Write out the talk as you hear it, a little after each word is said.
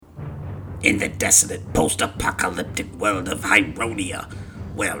In the desolate post-apocalyptic world of Hyronia,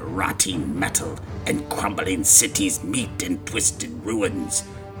 where rotting metal and crumbling cities meet in twisted ruins,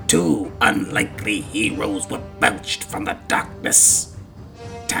 two unlikely heroes were belched from the darkness.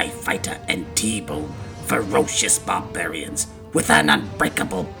 TIE Fighter and T-Bone, ferocious barbarians with an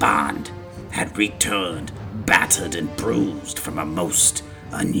unbreakable bond, had returned, battered and bruised from a most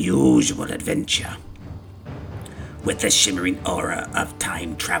unusual adventure. With the shimmering aura of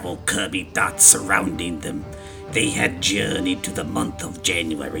time travel Kirby dots surrounding them, they had journeyed to the month of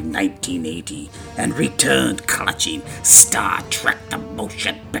January 1980 and returned clutching Star Trek the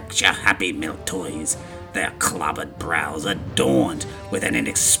motion picture Happy Meal toys, their clobbered brows adorned with an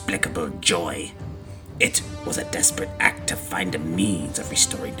inexplicable joy. It was a desperate act to find a means of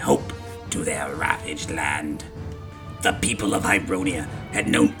restoring hope to their ravaged land. The people of Hyronia had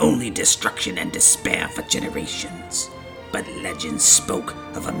known only destruction and despair for generations, but legend spoke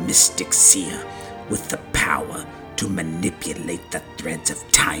of a mystic seer with the power to manipulate the threads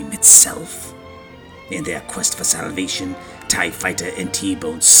of time itself. In their quest for salvation, TIE Fighter and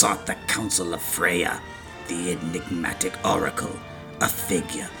T-Bone sought the counsel of Freya, the enigmatic oracle, a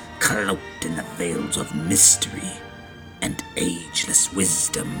figure cloaked in the veils of mystery and ageless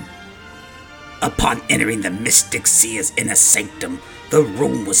wisdom. Upon entering the mystic seer's inner sanctum, the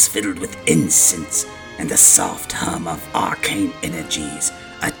room was filled with incense and the soft hum of arcane energies,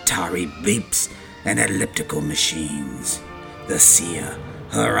 Atari beeps, and elliptical machines. The seer,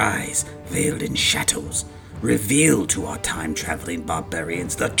 her eyes veiled in shadows, revealed to our time-traveling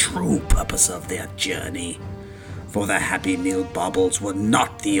barbarians the true purpose of their journey. For the Happy Meal baubles were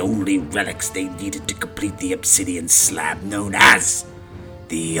not the only relics they needed to complete the obsidian slab known as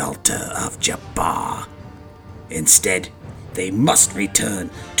the Altar of Jabbar. Instead, they must return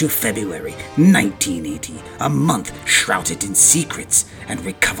to February 1980, a month shrouded in secrets, and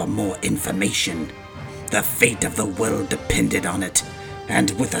recover more information. The fate of the world depended on it,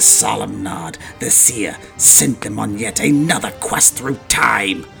 and with a solemn nod, the seer sent them on yet another quest through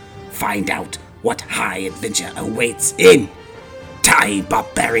time. Find out what high adventure awaits in TIME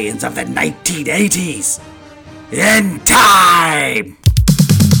Barbarians of the 1980s. In time!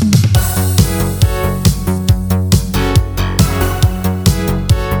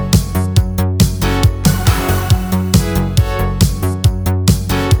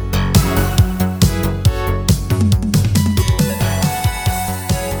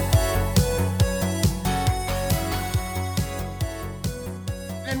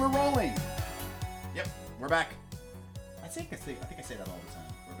 I think I say that all the time.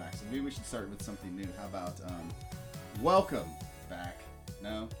 We're back. So maybe we should start with something new. How about welcome back?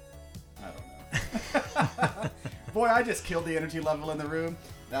 No? I don't know. Boy, I just killed the energy level in the room.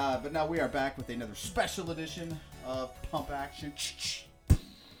 But now we are back with another special edition of Pump Action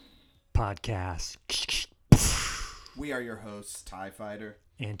Podcast. We are your hosts, TIE Fighter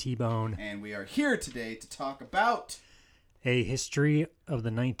And T-Bone. And we are here today to talk about A History of the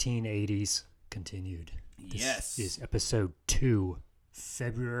 1980s continued. This is episode 2,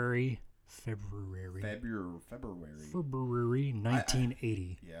 February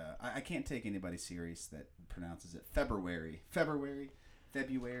 1980. I can't take anybody serious that pronounces it February,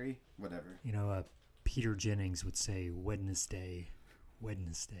 whatever. You know, Peter Jennings would say Wednesday.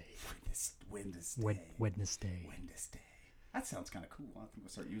 That sounds kind of cool. I think I'll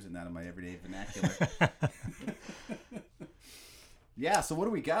start using that in my everyday vernacular. Yeah, so what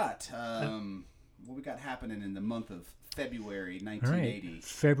do we got? What we got happening in the month of February 1980? All right.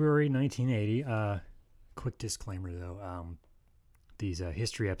 February 1980. Quick disclaimer, though. These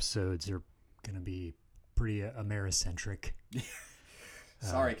history episodes are going to be pretty Americentric.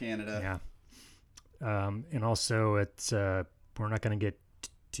 Sorry, Canada. Yeah. And also, it's we're not going to get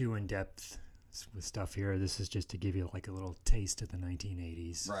too in-depth with stuff here. This is just to give you like a little taste of the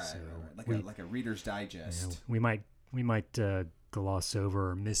 1980s. Right, so right. Like a Reader's Digest. You know, we might gloss over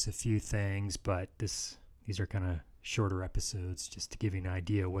or miss a few things, but these are kind of shorter episodes just to give you an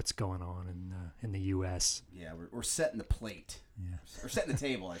idea of what's going on in the U.S. Yeah, we're setting the plate. Yeah, or setting the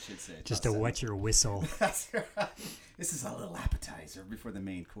table, I should say. Just to wet your whistle. That's right. This is a little appetizer before the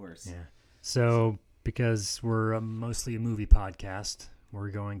main course. Yeah. So because we're mostly a movie podcast,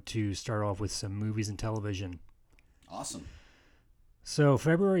 we're going to start off with some movies and television. Awesome. So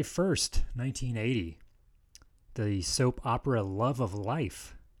February 1st, 1980. The soap opera Love of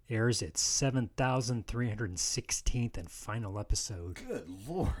Life airs its 7,316th and final episode. Good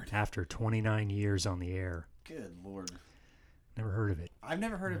Lord. After 29 years on the air. Good Lord. Never heard of it. I've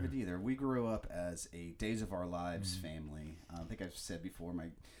never heard of it either. We grew up as a Days of Our Lives family. I think I've said before, my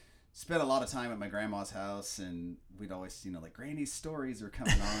spent a lot of time at my grandma's house, and we'd always, like Granny's stories are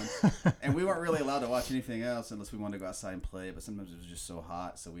coming on, and we weren't really allowed to watch anything else unless we wanted to go outside and play. But sometimes it was just so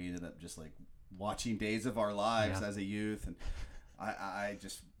hot, so we ended up just like watching Days of Our Lives as a youth, and I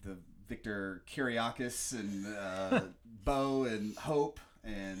just the Victor Kiriakis and Bo and Hope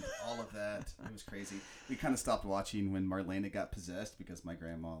and all of that. It was crazy. We kind of stopped watching when Marlena got possessed because my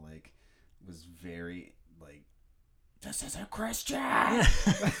grandma was very this is a Christian.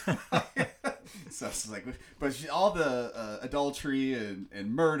 So it's like, but all the adultery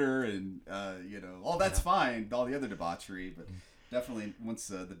and murder and all that's fine. All the other debauchery, but definitely once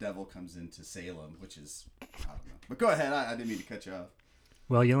the devil comes into Salem, which is I don't know. But go ahead. I didn't mean to cut you off.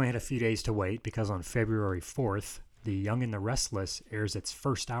 Well, you only had a few days to wait because on February 4th, The Young and the Restless airs its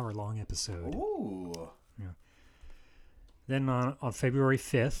first hour-long episode. Ooh. Yeah. Then on February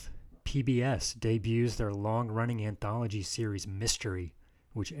 5th, PBS debuts their long-running anthology series Mystery,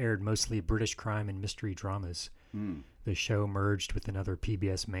 which aired mostly British crime and mystery dramas. The show merged with another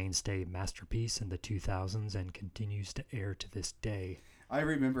PBS mainstay Masterpiece in the 2000s and continues to air to this day. I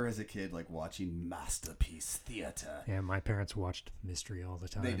remember as a kid watching Masterpiece Theater. Yeah, my parents watched Mystery all the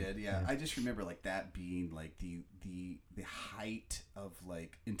time. They did, yeah. I just remember that being the height of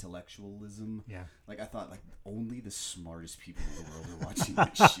intellectualism. Yeah. I thought only the smartest people in the world are watching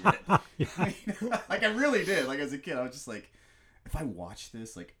this shit. I really did. As a kid, I was just if I watch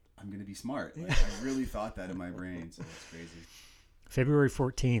this, I'm gonna be smart. I really thought that in my brain, so that's crazy. February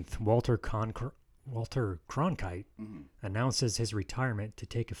 14th, Walter Cronkite announces his retirement to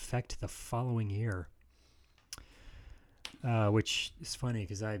take effect the following year. Which is funny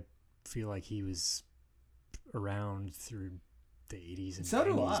because I feel like he was around through the 80s and so 90s.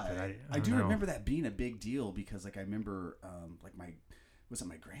 Do I. I do remember that being a big deal because I remember was it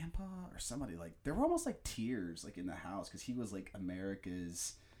my grandpa or somebody there were almost tears in the house because he was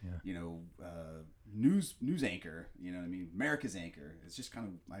America's news anchor, you know what I mean? America's anchor. It's just kind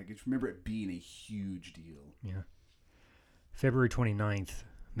of, I just remember it being a huge deal. Yeah. February 29th,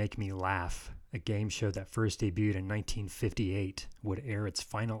 Make Me Laugh, a game show that first debuted in 1958, would air its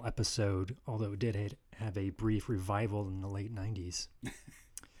final episode, although it did have a brief revival in the late 90s.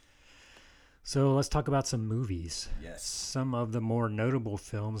 So let's talk about some movies. Yes. Some of the more notable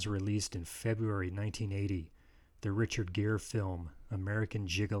films released in February 1980. The Richard Gere film, American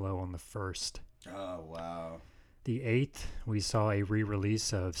Gigolo on the 1st. Oh, wow. The 8th, we saw a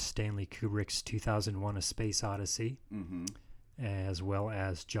re-release of Stanley Kubrick's 2001 A Space Odyssey, as well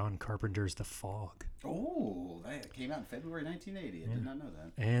as John Carpenter's The Fog. Oh, that came out in February 1980. I did not know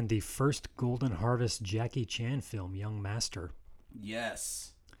that. And the first Golden Harvest Jackie Chan film, Young Master.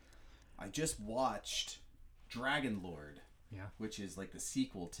 Yes. I just watched Dragon Lord. Yeah, which is the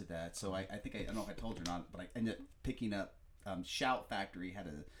sequel to that. So I think I don't know if I told you or not, but I ended up picking up Shout Factory had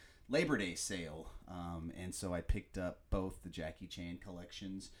a Labor Day sale, and so I picked up both the Jackie Chan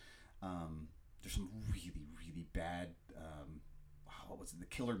collections. There's some really, really bad. What was it? The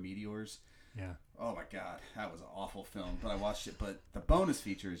Killer Meteors. Yeah. Oh my God, that was an awful film. But I watched it. But the bonus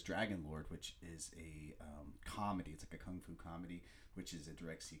feature is Dragon Lord, which is a comedy. It's a kung fu comedy, which is a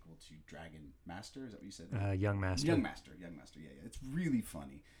direct sequel to Dragon Master. Is that what you said? Young Master. Young Master. Yeah. It's really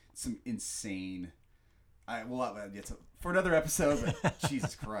funny. Some insane. For another episode, but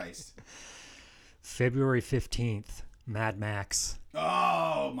Jesus Christ. February 15th, Mad Max.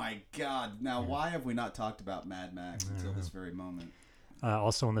 Oh my God! Now, why have we not talked about Mad Max until this very moment?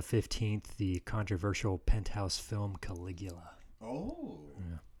 Also on the 15th, the controversial Penthouse film Caligula. Oh.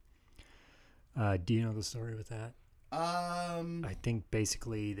 Yeah. Do you know the story with that? I think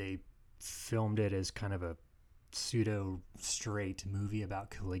basically they filmed it as kind of a pseudo-straight movie about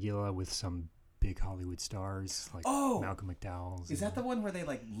Caligula with some big Hollywood stars like Malcolm McDowell. Is that the one where they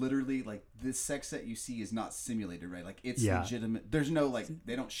literally this sex that you see is not simulated, right? It's legitimate. There's no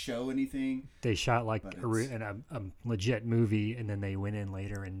they don't show anything. They shot a legit movie, and then they went in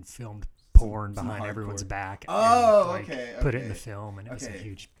later and filmed porn behind everyone's back. Oh, and, okay. Put it in the film, and it was a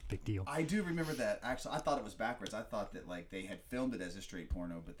huge big deal. I do remember that. Actually, I thought it was backwards. I thought that they had filmed it as a straight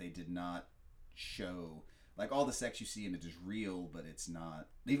porno, but they did not show all the sex you see in it is real, but it's not.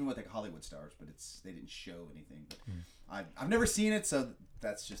 Even with Hollywood stars, but they didn't show anything. But I've never seen it, so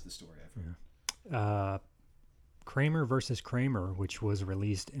that's just the story I've heard. Kramer versus Kramer, which was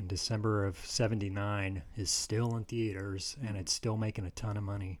released in December of '79, is still in theaters, and it's still making a ton of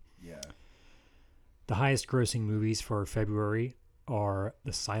money. Yeah. The highest grossing movies for February are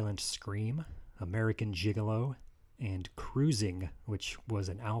The Silent Scream, American Gigolo, and Cruising, which was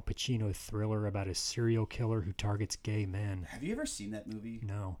an Al Pacino thriller about a serial killer who targets gay men. Have you ever seen that movie?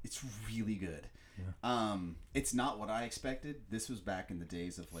 No. It's really good. Yeah. It's not what I expected. This was back in the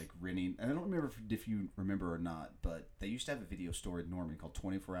days of like renting. I don't remember if you remember or not, but they used to have a video store in Norman called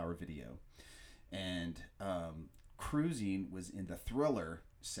 24 Hour Video. And Cruising was in the thriller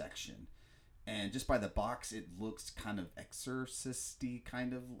section. And just by the box, it looks kind of exorcist-y,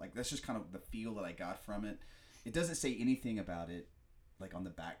 kind of. Like, that's just kind of the feel that I got from it. It doesn't say anything about it, like, on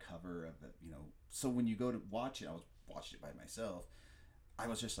the back cover of the, you know. So when you go to watch it, I was watching it by myself. I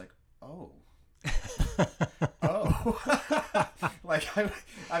was just like, oh. Oh. Like,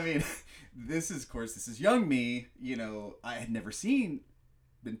 I mean, this is young me. You know, I had never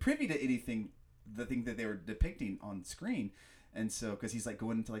been privy to anything, the thing that they were depicting on screen. And so, because he's like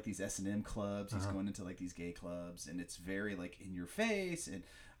going into like these S&M clubs, he's going into like these gay clubs, and it's very like in your face. And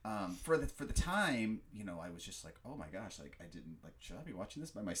for the time, you know, I was just like, oh my gosh, like I didn't like, should I be watching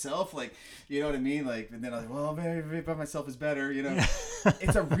this by myself? Like, you know what I mean? Like, and then I was like, well, maybe by myself is better, you know.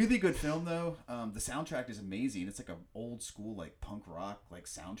 It's a really good film though. The soundtrack is amazing. It's like an old school like punk rock like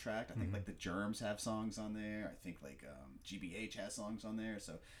soundtrack. I think like the Germs have songs on there. I think like GBH has songs on there.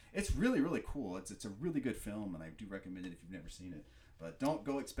 So it's really, really cool. It's a really good film, and I do recommend it if you've never seen it. But don't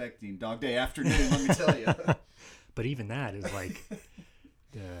go expecting Dog Day Afternoon, let me tell you. But even that is like,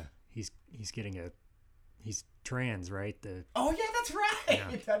 he's trans, right? Oh yeah, that's right.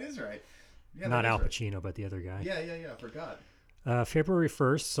 Yeah. That is right. Yeah, not Al right. Pacino, but the other guy. Yeah. I forgot. February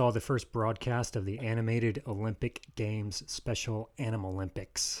 1st saw the first broadcast of the animated Olympic Games Special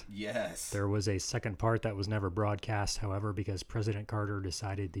Animalympics. Yes. There was a second part that was never broadcast, however, because President Carter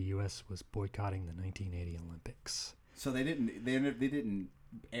decided the U.S. was boycotting the 1980 Olympics. So they didn't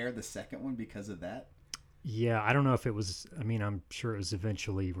air the second one because of that? Yeah, I don't know if it was. I mean, I'm sure it was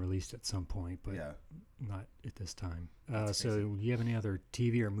eventually released at some point, but not at this time. So, do you have any other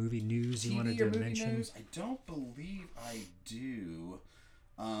TV or movie news you wanted to mention? News? I don't believe I do.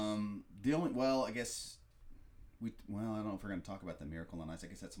 The only, I guess I don't know if we're going to talk about the Miracle on Ice. I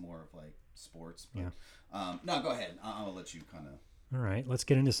guess that's more of like sports. But, yeah. No, go ahead. I'll let you kind of. All right, let's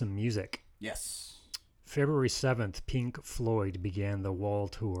get into some music. Yes. February 7th, Pink Floyd began the Wall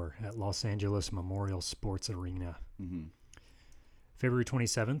Tour at Los Angeles Memorial Sports Arena. Mm-hmm. February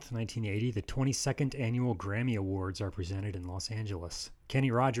 27th, 1980, the 22nd Annual Grammy Awards are presented in Los Angeles.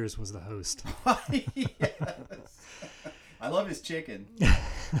 Kenny Rogers was the host. Yes. I love his chicken.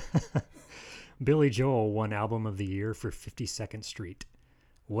 Billy Joel won Album of the Year for 52nd Street.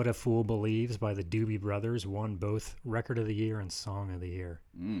 What a Fool Believes by the Doobie Brothers won both Record of the Year and Song of the Year.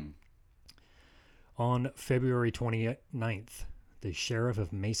 Mm. On February 29th, the sheriff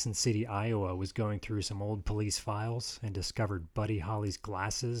of Mason City, Iowa, was going through some old police files and discovered Buddy Holly's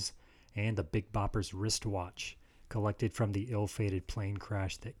glasses and the Big Bopper's wristwatch collected from the ill-fated plane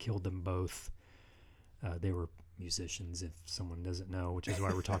crash that killed them both. They were musicians, if someone doesn't know, which is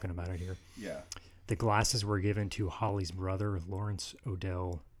why we're talking about it here. Yeah. The glasses were given to Holly's brother, Lawrence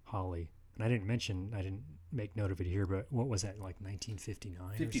Odell Holly. And I didn't make note of it here, but what was that, like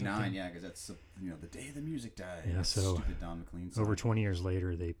 1959? 59, yeah, because that's the day the music died. Yeah, so stupid Don McLean song. over 20 years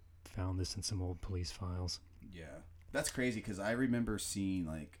later, they found this in some old police files. Yeah, that's crazy because I remember seeing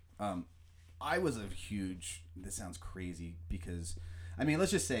I was a huge. This sounds crazy because, I mean,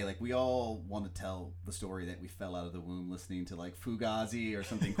 let's just say like we all want to tell the story that we fell out of the womb listening to like Fugazi or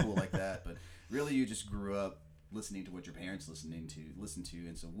something cool like that, but really you just grew up listening to what your parents listened to,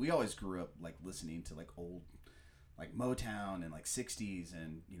 and so we always grew up like listening to like old like Motown and like 60s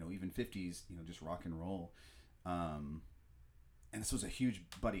and even 50s, just rock and roll. And this was a huge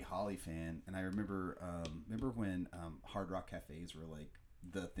Buddy Holly fan, and I remember when Hard Rock cafes were like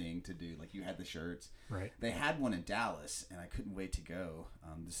the thing to do. Like you had the shirts. Right. They had one in Dallas, and I couldn't wait to go.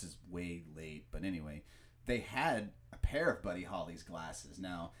 This is way late, but anyway, they had a pair of Buddy Holly's glasses.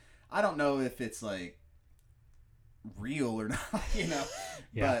 Now, I don't know if it's like real or not,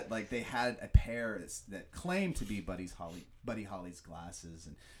 Yeah. but like they had a pair that claimed to be Buddy Holly's glasses,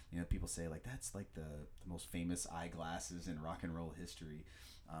 and people say like that's like the most famous eyeglasses in rock and roll history.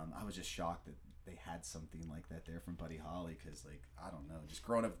 I was just shocked that they had something like that there from Buddy Holly, because like I don't know, just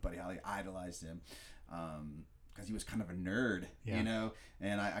growing up with Buddy Holly, I idolized him because he was kind of a nerd,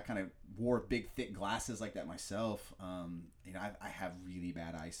 and I kind of wore big thick glasses like that myself. I have really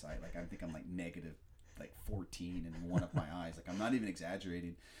bad eyesight. Like I think I'm like negative like 14 in one of my eyes. Like I'm not even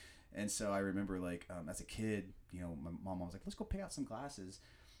exaggerating. And so I remember like as a kid, my mom was like, let's go pick out some glasses.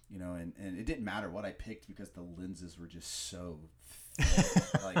 you know, and it didn't matter what I picked because the lenses were just so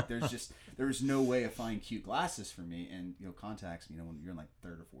thick. Like there was no way of finding cute glasses for me. And, you know, contacts, you know, when you're in like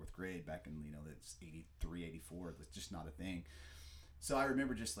 3rd or 4th grade back in, you know, that's 83, 84, that's just not a thing. So I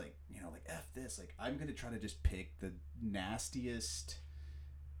remember just like, you know, like, F this, like, I'm going to try to just pick the nastiest,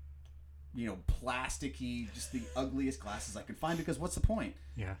 you know, plasticky, just the ugliest glasses I could find, because what's the point?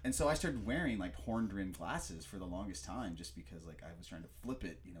 Yeah. And so I started wearing like horned rimmed glasses for the longest time, just because like I was trying to flip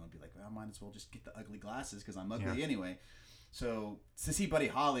it, you know, and be like, well, I might as well just get the ugly glasses because I'm ugly anyway. So to see Buddy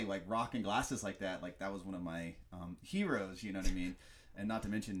Holly like rocking glasses like that was one of my heroes, you know what I mean? And not to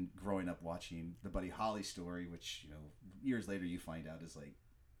mention growing up watching the Buddy Holly story, which, you know, years later you find out is like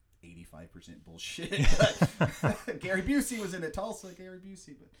 85% bullshit. But Gary Busey was in it, Tulsa, Gary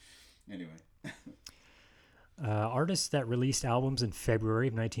Busey, but anyway. Artists that released albums in February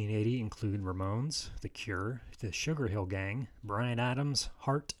of 1980 include Ramones, The Cure, The Sugar Hill Gang, Bryan Adams,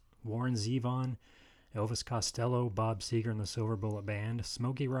 Heart, Warren Zevon, Elvis Costello, Bob Seger and the Silver Bullet Band,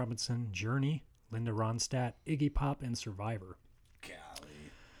 Smokey Robinson, Journey, Linda Ronstadt, Iggy Pop, and Survivor.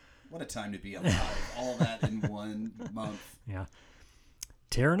 Golly. What a time to be alive. All that in one month. Yeah.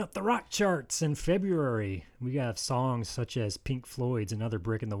 Tearing up the rock charts in February. We have songs such as Pink Floyd's Another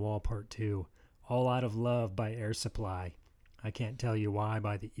Brick in the Wall Part 2, All Out of Love by Air Supply, I Can't Tell You Why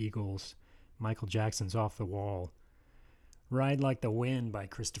by the Eagles, Michael Jackson's Off the Wall, Ride Like the Wind by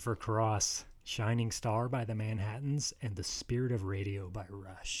Christopher Cross, Shining Star by the Manhattans, and The Spirit of Radio by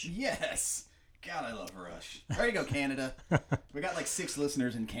Rush. Yes! God, I love Rush. There you go, Canada. We got like 6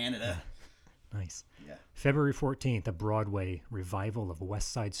 listeners in Canada. Nice. Yeah. February 14th, a Broadway revival of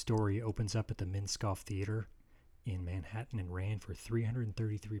West Side Story opens up at the Minskoff Theater in Manhattan and ran for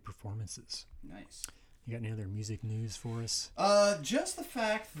 333 performances. Nice. You got any other music news for us? Just the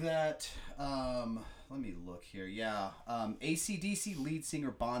fact that, let me look here. Yeah. AC/DC lead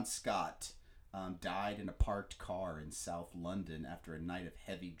singer Bon Scott died in a parked car in South London after a night of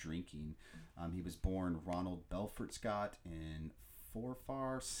heavy drinking. He was born Ronald Belfort Scott in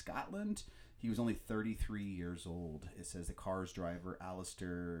Forfar, Scotland. He was only 33 years old. It says the car's driver,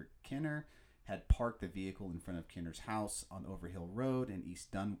 Alistair Kenner, had parked the vehicle in front of Kenner's house on Overhill Road in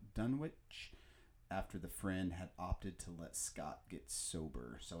East Dunwich after the friend had opted to let Scott get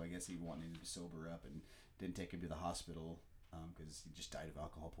sober. So I guess he wanted him to sober up and didn't take him to the hospital because he just died of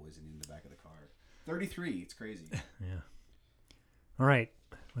alcohol poisoning in the back of the car. 33, it's crazy. Yeah. All right,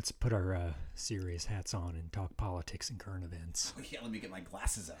 let's put our serious hats on and talk politics and current events. Oh, yeah, let me get my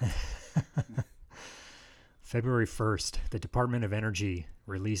glasses out. February 1st, the Department of Energy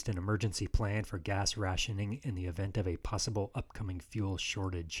released an emergency plan for gas rationing in the event of a possible upcoming fuel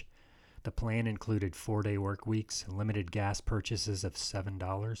shortage. The plan included 4-day work weeks, limited gas purchases of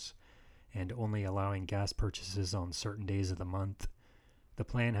 $7, and only allowing gas purchases on certain days of the month. The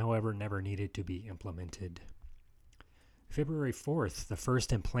plan, however, never needed to be implemented. February 4th, the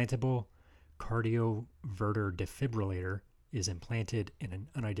first implantable cardioverter defibrillator is implanted in an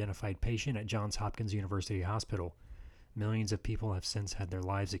unidentified patient at Johns Hopkins University Hospital. Millions of people have since had their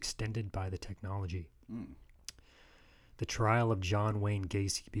lives extended by the technology. The trial of John Wayne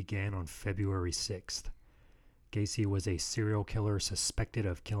Gacy began on February 6th. Gacy was a serial killer suspected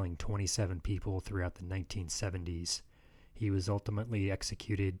of killing 27 people throughout the 1970s. He was ultimately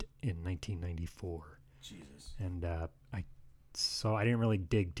executed in 1994. Jesus. And I didn't really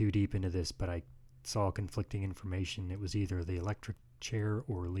dig too deep into this, but I saw conflicting information. It was either the electric chair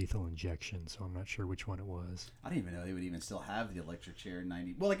or lethal injection, so I'm not sure which one it was. I didn't even know they would even still have the electric chair in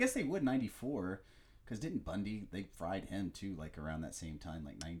 90. Well, I guess they would 94, because didn't Bundy, they fried him too, like around that same time,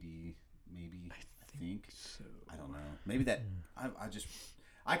 like 90 maybe, I think. So. I don't know. Maybe that,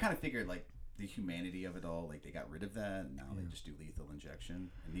 I kind of figured like the humanity of it all, like they got rid of that, and now they just do lethal injection.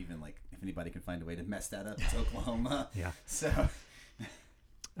 And even like, if anybody can find a way to mess that up, it's Oklahoma. Yeah. So...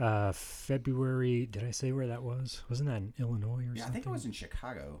 February, did I say where that was? Wasn't that in Illinois or something? I think it was in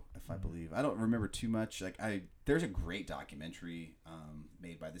Chicago, if I believe. I don't remember too much. Like there's a great documentary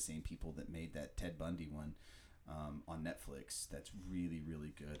made by the same people that made that Ted Bundy one on Netflix. That's really,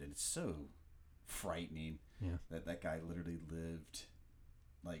 really good, and it's so frightening. Yeah. That guy literally lived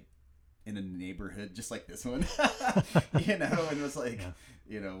like in a neighborhood just like this one, you know, and was like,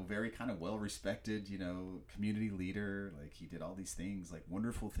 you know, very kind of well respected, you know, community leader. Like he did all these things, like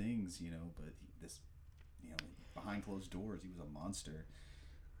wonderful things, you know, but behind closed doors, he was a monster.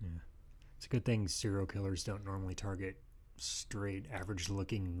 Yeah. It's a good thing serial killers don't normally target straight, average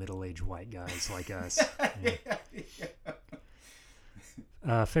looking, middle-aged white guys like us.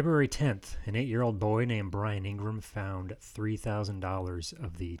 February 10th, an 8-year-old boy named Brian Ingram found $3,000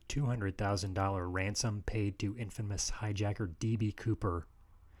 of the $200,000 ransom paid to infamous hijacker D.B. Cooper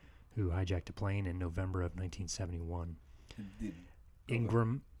who hijacked a plane in November of 1971. Did-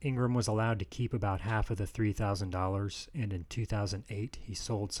 Ingram was allowed to keep about half of the $3,000, and in 2008 he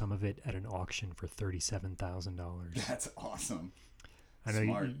sold some of it at an auction for $37,000. That's awesome. I know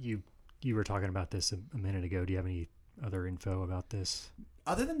Smart. you were talking about this a minute ago. Do you have any other info about this?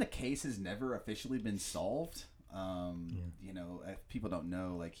 Other than the case has never officially been solved, you know, if people don't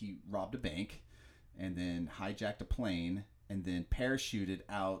know, like he robbed a bank and then hijacked a plane and then parachuted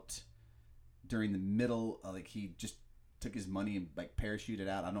out during the middle, like he just took his money and like parachuted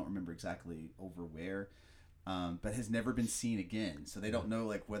out. I don't remember exactly over where, but has never been seen again. So they don't know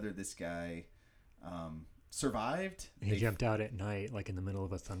like whether this guy survived. He jumped out at night, like in the middle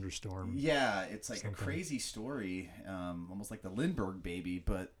of a thunderstorm. Yeah, it's like Something. a crazy story, almost like the Lindbergh baby,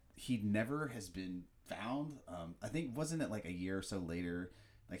 but he never has been found. I think, wasn't it like a year or so later,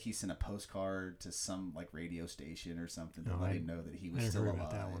 like he sent a postcard to some like radio station or something to let him know that he was still alive.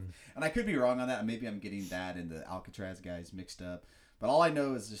 About that one. And I could be wrong on that. Maybe I'm getting that and the Alcatraz guys mixed up. But all I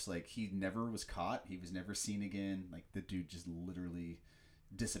know is just like he never was caught. He was never seen again. Like the dude just literally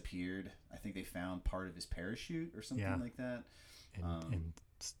disappeared. I think they found part of his parachute or something like that. And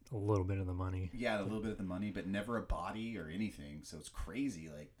a little bit of the money. Yeah, a little bit of the money, but never a body or anything. So it's crazy,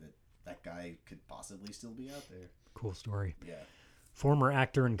 like that guy could possibly still be out there. Cool story. Yeah. Former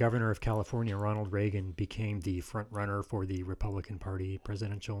actor and governor of California Ronald Reagan became the front runner for the Republican Party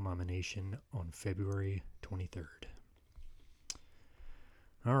presidential nomination on February 23rd.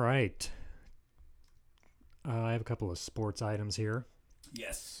 All right. I have a couple of sports items here.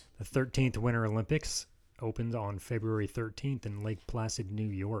 Yes. The 13th Winter Olympics opened on February 13th in Lake Placid, New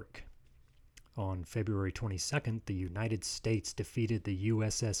York. On February 22nd, the United States defeated the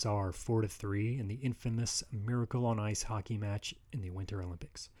USSR 4-3 in the infamous Miracle on Ice hockey match in the Winter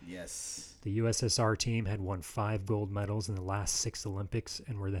Olympics. Yes. The USSR team had won 5 gold medals in the last 6 Olympics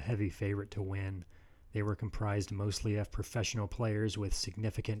and were the heavy favorite to win. They were comprised mostly of professional players with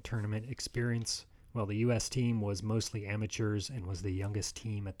significant tournament experience, while the U.S. team was mostly amateurs and was the youngest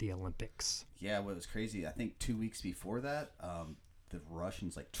team at the Olympics. Yeah, what was crazy, I think 2 weeks before that, the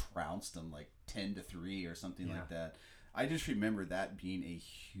Russians like trounced them like 10-3 or something like that. I just remember that being a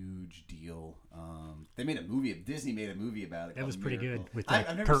huge deal. They made a movie. Disney made a movie about it. That was pretty Miracle. good with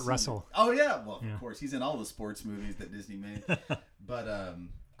I've never Kurt seen Russell. it. Oh yeah, well of course he's in all the sports movies that Disney made. But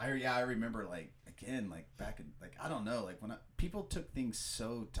I remember like again like back in like I don't know like when people took things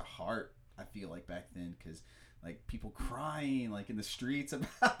so to heart. I feel like back then because like people crying like in the streets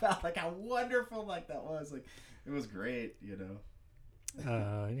about like how wonderful like that was. Like it was great, you know.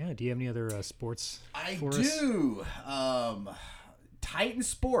 Yeah. Do you have any other sports? I for us? do. Titan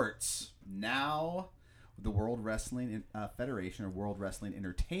Sports now, the World Wrestling Federation or World Wrestling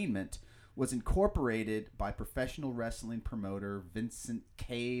Entertainment was incorporated by professional wrestling promoter Vincent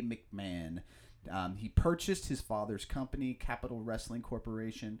K. McMahon. He purchased his father's company, Capital Wrestling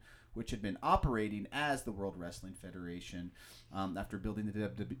Corporation, which had been operating as the World Wrestling Federation. After building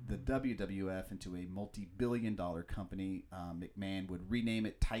the WWF into a multi-billion-dollar company, McMahon would rename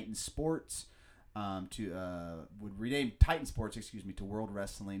it Titan Sports to World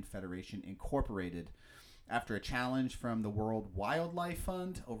Wrestling Federation Incorporated. After a challenge from the World Wildlife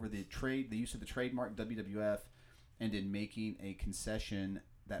Fund over the use of the trademark WWF, and in making a concession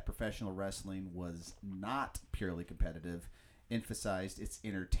that professional wrestling was not purely competitive, emphasized its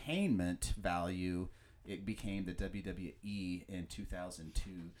entertainment value, it became the WWE in 2002.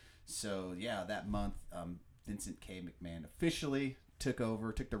 So yeah, that month, Vincent K. McMahon officially took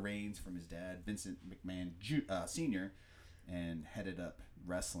the reins from his dad, Vincent McMahon Sr., and headed up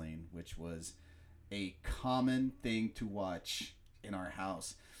wrestling, which was a common thing to watch in our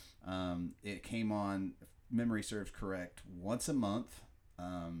house. It came on, if memory serves correct, once a month.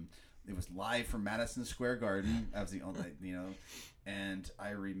 It was live from Madison Square Garden. I was the only, and I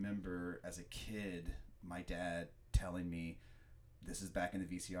remember as a kid, my dad telling me, "This is back in the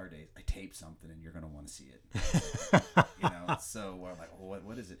VCR days. I taped something, and you're gonna want to see it." So I'm like, "Well,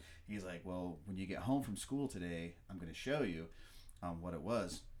 what is it?" He's like, "Well, when you get home from school today, I'm gonna show you what it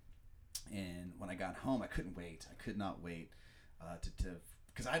was." And when I got home, I couldn't wait. I could not wait to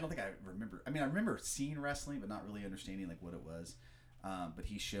because I don't think I remember. I mean, I remember seeing wrestling, but not really understanding like what it was. But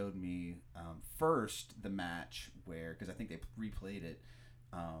he showed me first the match where, because I think they replayed it,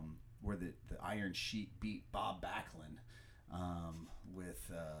 where the Iron Sheik beat Bob Backlund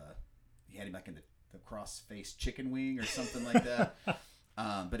with he had him like in the cross-faced chicken wing or something like that.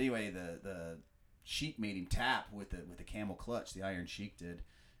 But anyway, the Sheik made him tap with the camel clutch. The Iron Sheik did,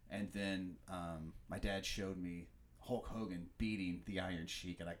 and then my dad showed me Hulk Hogan beating the Iron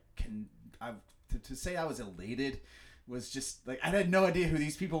Sheik, and to say I was elated was just like, I had no idea who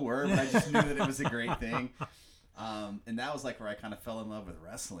these people were, but I just knew that it was a great thing. And that was like where I kind of fell in love with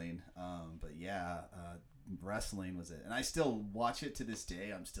wrestling. But yeah, wrestling was it. And I still watch it to this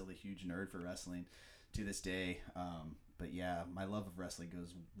day. I'm still a huge nerd for wrestling to this day. But yeah, my love of wrestling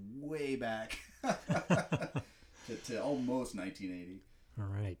goes way back to almost 1980. All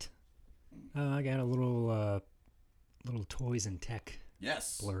right. I got a little toys and tech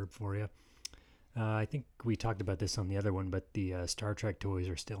blurb for you. I think we talked about this on the other one, but the Star Trek toys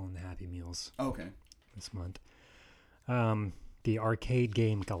are still in the Happy Meals. Okay. This month. The arcade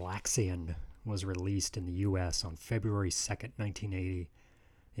game Galaxian was released in the U.S. on February 2nd, 1980.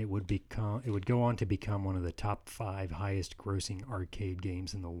 It would go on to become one of the top 5 highest grossing arcade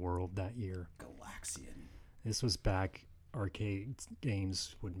games in the world that year. Galaxian. This was back, arcade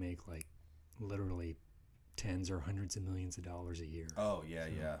games would make like literally tens or hundreds of millions of dollars a year. Oh, yeah,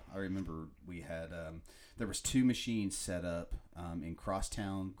 yeah. I remember we had, there was 2 machines set up in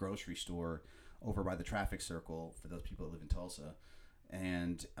Crosstown grocery store over by the traffic circle for those people that live in Tulsa.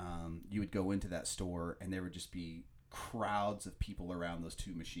 And you would go into that store and there would just be crowds of people around those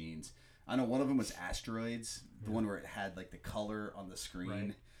 2 machines. I know one of them was Asteroids, the one where it had like the color on the screen.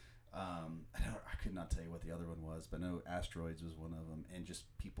 Right. I could not tell you what the other one was, but no, Asteroids was one of them. And just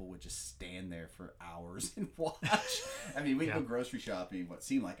people would just stand there for hours and watch. I mean, we'd go grocery shopping, what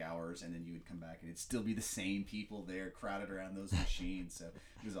seemed like hours, and then you would come back and it'd still be the same people there crowded around those machines. So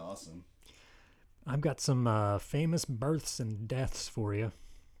it was awesome. I've got some famous births and deaths for you.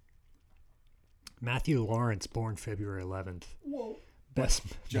 Matthew Lawrence, born February 11th. Whoa.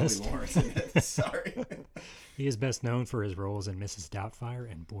 Joey Lawrence. Sorry. He is best known for his roles in Mrs. Doubtfire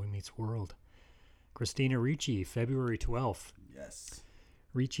and Boy Meets World. Christina Ricci, February 12th. Yes.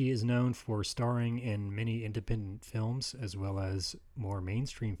 Ricci is known for starring in many independent films as well as more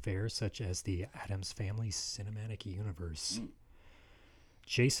mainstream fare such as the Addams Family Cinematic Universe.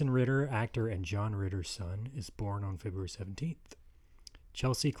 Jason Ritter, actor and John Ritter's son, is born on February 17th.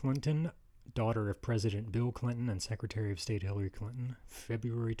 Chelsea Clinton, daughter of President Bill Clinton and Secretary of State Hillary Clinton,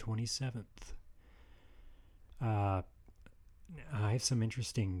 February 27th. I have some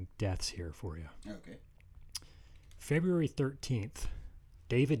interesting deaths here for you. Okay. February 13th,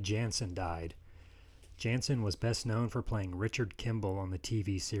 David Jansen died. Jansen was best known for playing Richard Kimball on the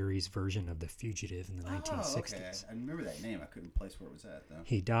TV series version of The Fugitive in the 1960s. Okay. I remember that name. I couldn't place where it was at, though.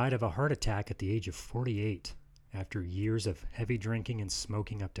 He died of a heart attack at the age of 48 after years of heavy drinking and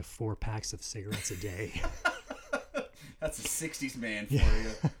smoking up to 4 packs of cigarettes a day. That's a 60s man for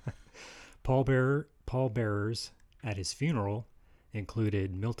you. Pallbearers at his funeral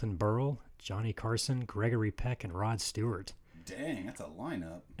included Milton Berle, Johnny Carson, Gregory Peck, and Rod Stewart. Dang, that's a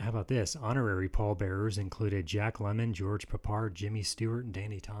lineup. How about this? Honorary pallbearers included Jack Lemmon, George Papard, Jimmy Stewart, and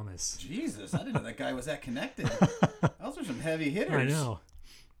Danny Thomas. Jesus, I didn't know that guy was that connected. Those are some heavy hitters. I know.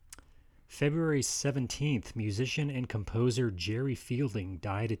 February 17th, musician and composer Jerry Fielding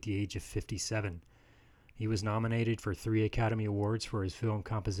died at the age of 57. He was nominated for 3 Academy Awards for his film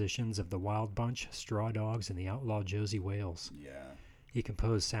compositions of The Wild Bunch, Straw Dogs, and The Outlaw Josie Wales. Yeah. He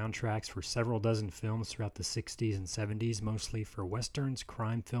composed soundtracks for several dozen films throughout the 60s and 70s, mostly for westerns,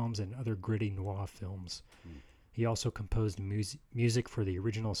 crime films, and other gritty noir films. He also composed music for the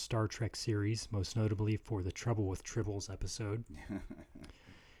original Star Trek series, most notably for the Trouble with Tribbles episode.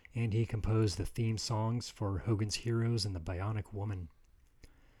 And he composed the theme songs for Hogan's Heroes and The Bionic Woman.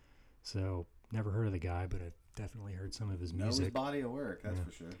 So, never heard of the guy, but I've definitely heard some of his music. Know his body of work, that's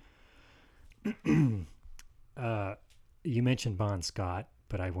for sure. You mentioned Bon Scott,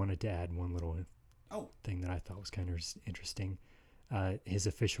 but I wanted to add one little thing that I thought was kind of interesting. His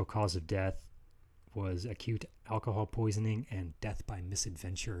official cause of death was acute alcohol poisoning and death by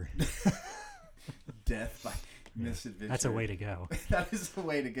misadventure. Death by misadventure. That's a way to go. That is the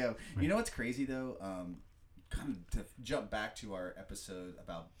way to go. Right. You know what's crazy, though? Kind of to jump back to our episode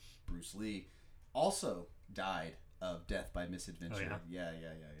about Bruce Lee, also died of death by misadventure. Oh, yeah?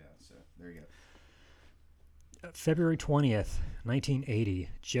 Yeah. So, there you go. February 20th, 1980,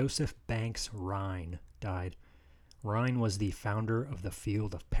 Joseph Banks Rhine died. Rhine was the founder of the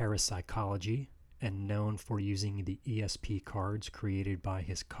field of parapsychology and known for using the ESP cards created by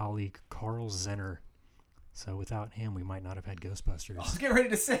his colleague Carl Zener. So without him, we might not have had Ghostbusters. I was getting ready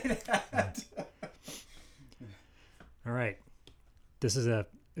to say that. All right. This is a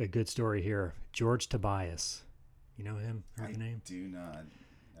good story here. George Tobias. You know him? Heard the name? Do not.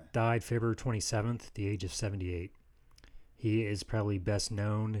 Died February 27th at the age of 78. He is probably best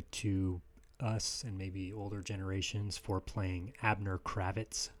known to us and maybe older generations for playing Abner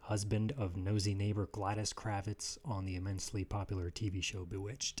Kravitz, husband of nosy neighbor Gladys Kravitz on the immensely popular TV show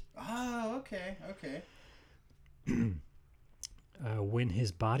Bewitched. Oh, okay. When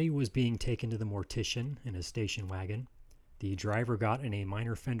his body was being taken to the mortician in a station wagon, the driver got in a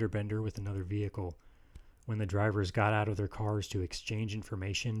minor fender bender with another vehicle. When the drivers got out of their cars to exchange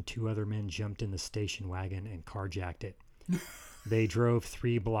information, 2 other men jumped in the station wagon and carjacked it. They drove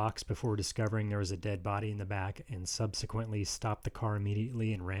 3 blocks before discovering there was a dead body in the back and subsequently stopped the car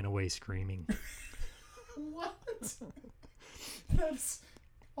immediately and ran away screaming. What? That's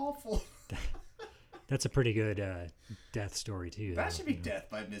awful. That's a pretty good death story, too. That should be death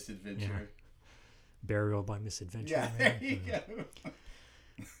by misadventure. Yeah. Burial by misadventure. Yeah, there you go.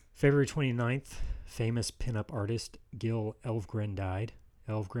 February 29th, famous pinup artist Gil Elvgren died.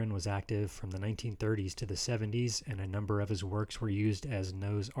 Elvgren was active from the 1930s to the 70s, and a number of his works were used as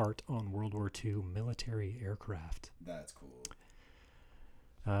nose art on World War II military aircraft. That's cool.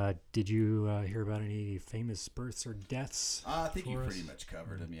 Did you hear about any famous births or deaths? I think you for pretty us? much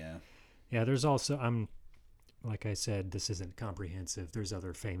covered them, yeah. Yeah, there's also, like I said, this isn't comprehensive. There's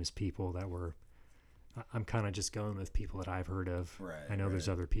other famous people that were, I'm kind of just going with people that I've heard of. Right. I know right. there's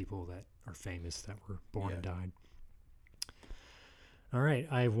other people that are famous that were born and Yeah. died. All right,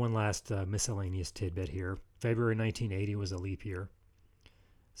 I have one last miscellaneous tidbit here. February 1980 was a leap year.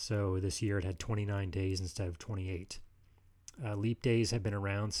 So this year it had 29 days instead of 28. Leap days have been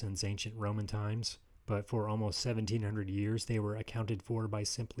around since ancient Roman times, but for almost 1,700 years they were accounted for by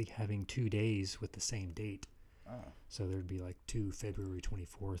simply having 2 days with the same date. Oh. So there'd be like 2 February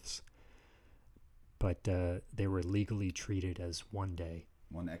 24ths. But they were legally treated as 1 day.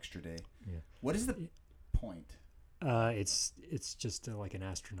 One extra day. Yeah. What is the point? It's just like an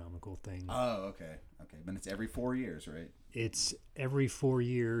astronomical thing. Oh, okay. Okay. But it's every 4 years, right? It's every 4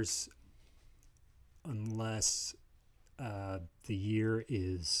 years unless the year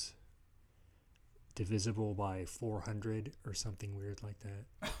is divisible by 400 or something weird like that.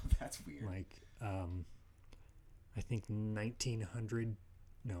 Oh, that's weird. Like, I think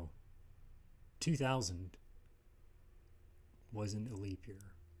 2000 wasn't a leap year.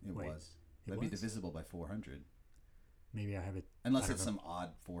 It Wait, was. it That'd be was? divisible by 400. Maybe I have it. Unless I it's don't know. some odd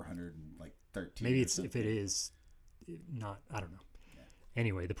 413. Maybe or it's if something. it is not. I don't know. Yeah.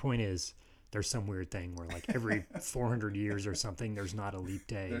 Anyway, the point is, there's some weird thing where like every 400 years or something, there's not a leap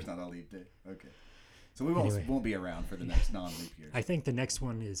day. There's not a leap day. Okay. So we won't, Anyway. won't be around for the next non-leap year. I think the next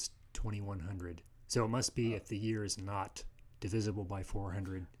one is 2100. So it must be if the year is not divisible by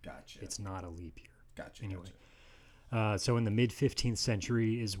 400, Gotcha. it's not a leap year. Gotcha. Anyway. Gotcha. So in the mid 15th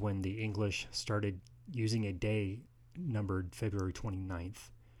century is when the English started using a day numbered February 29th.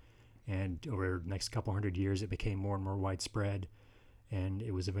 And over the next couple hundred years, it became more and more widespread. And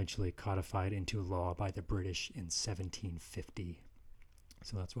it was eventually codified into law by the British in 1750.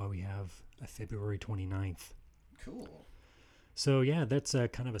 So that's why we have a February 29th. Cool. So yeah, that's a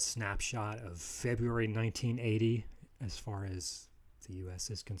kind of a snapshot of February 1980 as far as the U.S.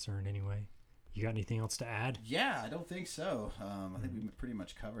 is concerned anyway. You got anything else to add? Yeah, I don't think so. I think we pretty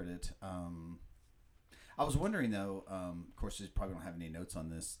much covered it. I was wondering though, of course, you probably don't have any notes on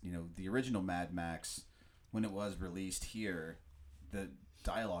this. You know, the original Mad Max, when it was released here, the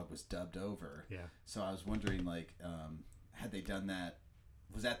dialogue was dubbed over. Yeah. So I was wondering, like, had they done that?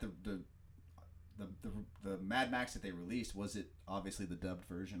 Was that the Mad Max that they released? Was it obviously the dubbed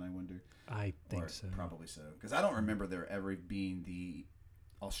version? I wonder. I think Or so. Probably so, because I don't remember there ever being the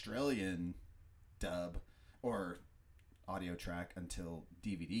Australian dub or audio track until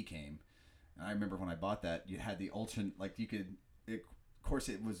DVD came. And I remember when I bought that, you had the alternate, like you could, of course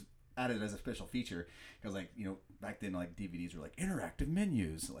it was added as a special feature because, like, you know, back then, like, DVDs were like interactive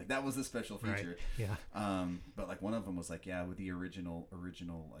menus, like that was the special feature. Right. Yeah. But like one of them was like, yeah, with the original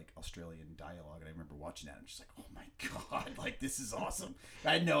like Australian dialogue, and I remember watching that and I'm just like, oh my god, like this is awesome.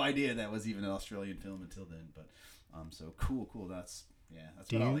 I had no idea that was even an Australian film until then, but so cool. That's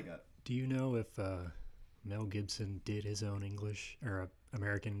all I got. Do you know if Mel Gibson did his own English or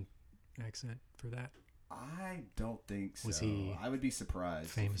American accent for that? I don't think so. Was he I would be surprised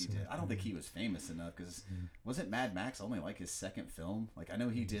famous if he did. enough? I don't think he was famous enough because wasn't Mad Max only like his second film? Like I know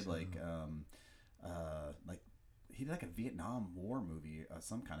he did like he did like a Vietnam War movie,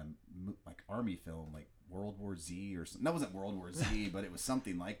 some kind of like army film, like World War Z or something. That wasn't World War Z, but it was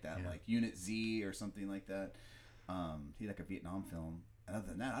something like that, Yeah. like Unit Z or something like that. He did like a Vietnam film. And other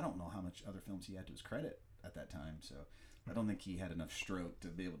than that, I don't know how much other films he had to his credit at that time. So I don't think he had enough stroke to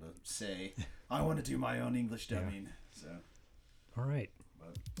be able to say, I want to do my own English dubbing. So, All right.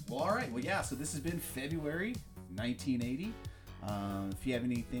 all right. Well, yeah. So this has been February 1980. If you have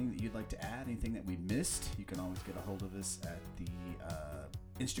anything that you'd like to add, anything that we missed, you can always get a hold of us at the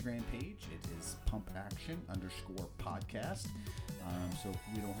Instagram page. It is pumpaction_podcast. So if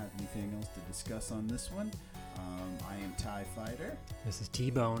we don't have anything else to discuss on this one, I am TIE Fighter. This is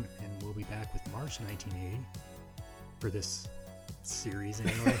T-Bone, and we'll be back with March 1980 for this series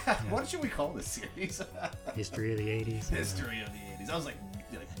anyway. Yeah. What should we call this series? History of the 80s. History of the 80s. I was like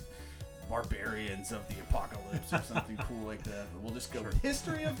barbarians of the apocalypse or something cool like that. But we'll just go with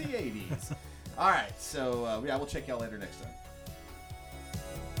history of the 80s. All right, so we'll check y'all later next time.